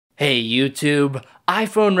Hey YouTube,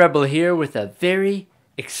 iPhone Rebel here with a very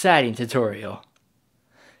exciting tutorial.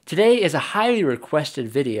 Today is a highly requested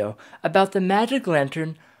video about the magic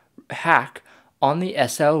lantern hack on the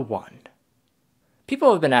SL1.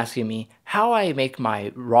 People have been asking me how I make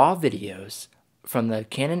my raw videos from the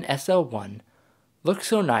Canon SL1 look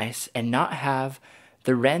so nice and not have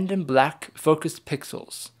the random black focused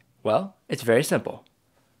pixels. Well, it's very simple.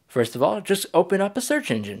 First of all, just open up a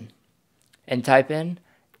search engine and type in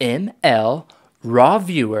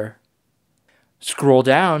mlRawViewer. Scroll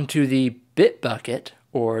down to the Bitbucket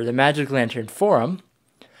or the Magic Lantern forum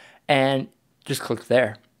and just click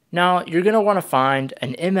there. Now you're going to want to find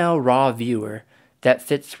an mlRawViewer that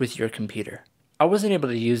fits with your computer. I wasn't able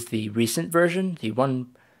to use the recent version, the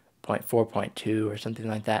 1.4.2 or something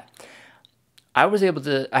like that. I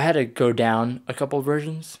had to go down a couple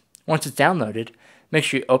versions. Once it's downloaded, make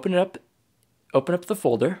sure you open up the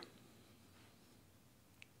folder,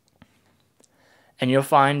 and you'll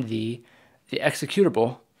find the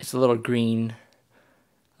executable. It's a little green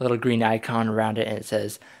icon around it, and it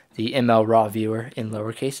says the mlRawViewer in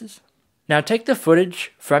lower cases. Now take the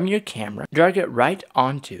footage from your camera, drag it right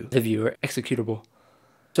onto the viewer executable.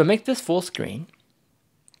 So make this full screen.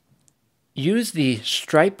 Use the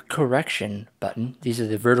stripe correction button. These are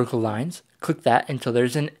the vertical lines. Click that until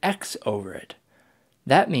there's an X over it.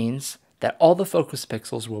 That means that all the focus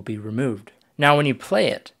pixels will be removed. Now when you play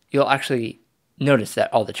it, you'll actually notice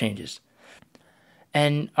that all the changes.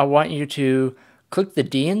 And I want you to click the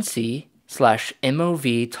DNC/MOV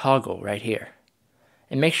toggle right here.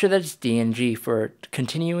 And make sure that it's DNG for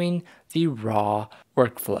continuing the raw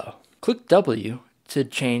workflow. Click W to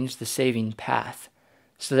change the saving path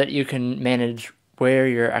so that you can manage where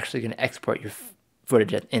you're actually going to export your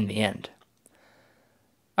footage in the end.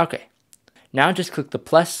 Okay, now just click the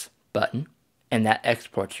plus button and that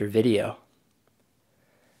exports your video.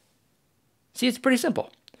 See, it's pretty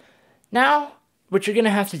simple. Now, what you're going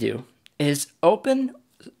to have to do is open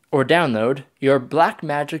or download your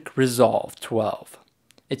Blackmagic Resolve 12.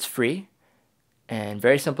 It's free and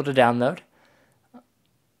very simple to download.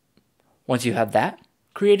 Once you have that,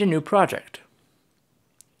 create a new project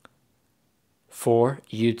for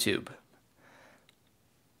YouTube.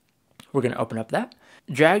 We're going to open up that.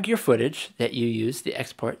 Drag your footage that you use, the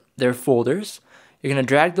export. There are folders. You're going to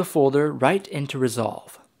drag the folder right into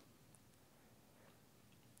Resolve.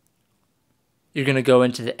 You're going to go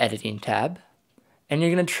into the editing tab, and you're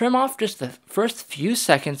going to trim off just the first few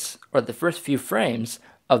seconds or the first few frames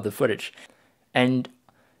of the footage, and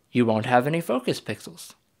you won't have any focus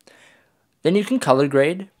pixels. Then you can color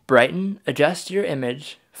grade, brighten, adjust your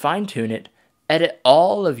image, fine-tune it, edit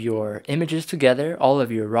all of your images together, all of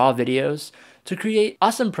your raw videos, to create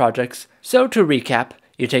awesome projects. So to recap,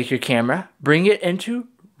 you take your camera, bring it into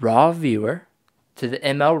RawViewer, to the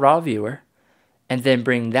mlRawViewer, and then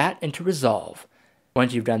bring that into Resolve.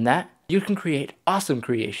 Once you've done that, you can create awesome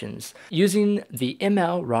creations using the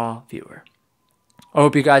mlRawViewer. I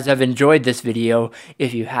hope you guys have enjoyed this video.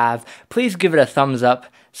 If you have, please give it a thumbs up,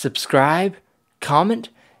 subscribe, comment,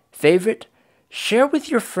 favorite, share with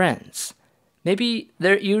your friends. Maybe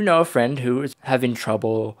you know a friend who is having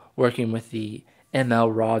trouble working with the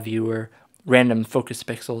mlRawViewer, random focus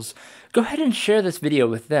pixels. Go ahead and share this video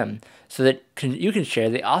with them so that you can share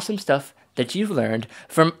the awesome stuff that you've learned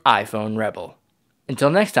from iPhone Rebel. Until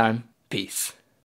next time, peace.